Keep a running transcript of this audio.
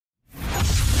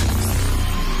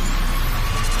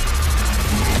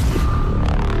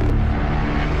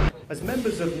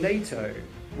members of NATO,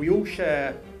 we all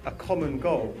share a common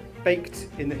goal, baked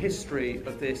in the history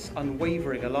of this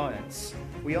unwavering alliance.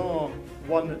 We are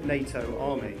one NATO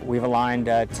army. We've aligned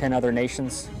 10 other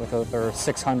nations with over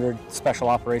 600 special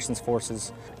operations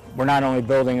forces. We're not only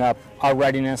building up our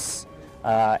readiness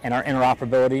and our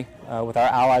interoperability with our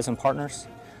allies and partners,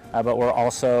 but we're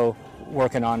also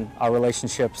working on our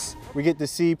relationships. We get to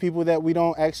see people that we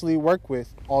don't actually work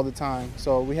with all the time.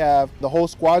 So we have the whole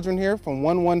squadron here from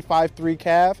 1153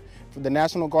 Cav, for the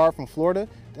National Guard from Florida,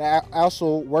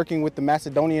 also working with the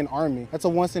Macedonian Army. That's a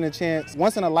once in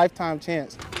a lifetime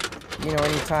chance. You know,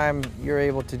 anytime you're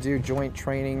able to do joint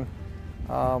training,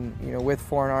 you know, with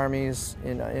foreign armies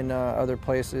in other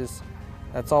places,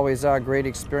 that's always a great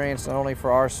experience, not only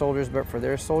for our soldiers, but for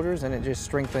their soldiers, and it just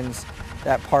strengthens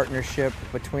that partnership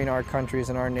between our countries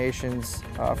and our nations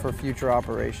for future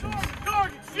operations.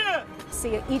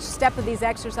 See each step of these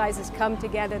exercises come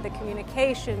together, the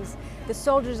communications, the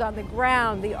soldiers on the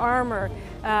ground, the armor,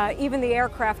 even the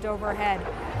aircraft overhead.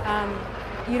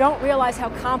 You don't realize how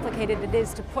complicated it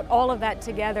is to put all of that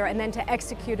together and then to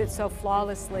execute it so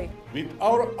flawlessly. With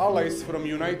our allies from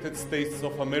United States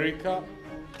of America,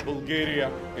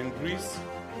 Bulgaria and Greece,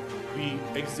 we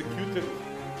executed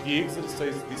the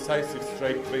exercise Decisive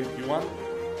Strike 21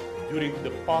 during the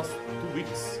past 2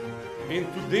 weeks.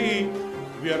 And today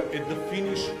we are at the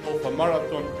finish of a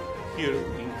marathon here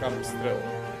in Camp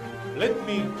Strela. Let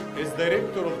me, as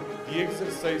director of the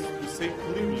exercise, to say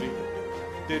clearly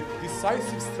that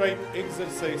Decisive Strike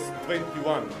Exercise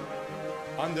 21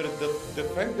 under the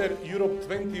Defender Europe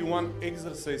 21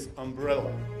 exercise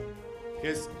umbrella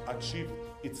has achieved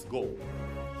its goal.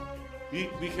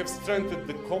 We have strengthened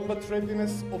the combat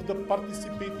readiness of the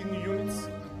participating units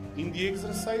in the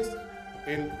exercise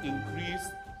and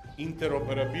increased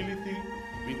interoperability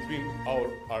between our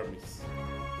armies.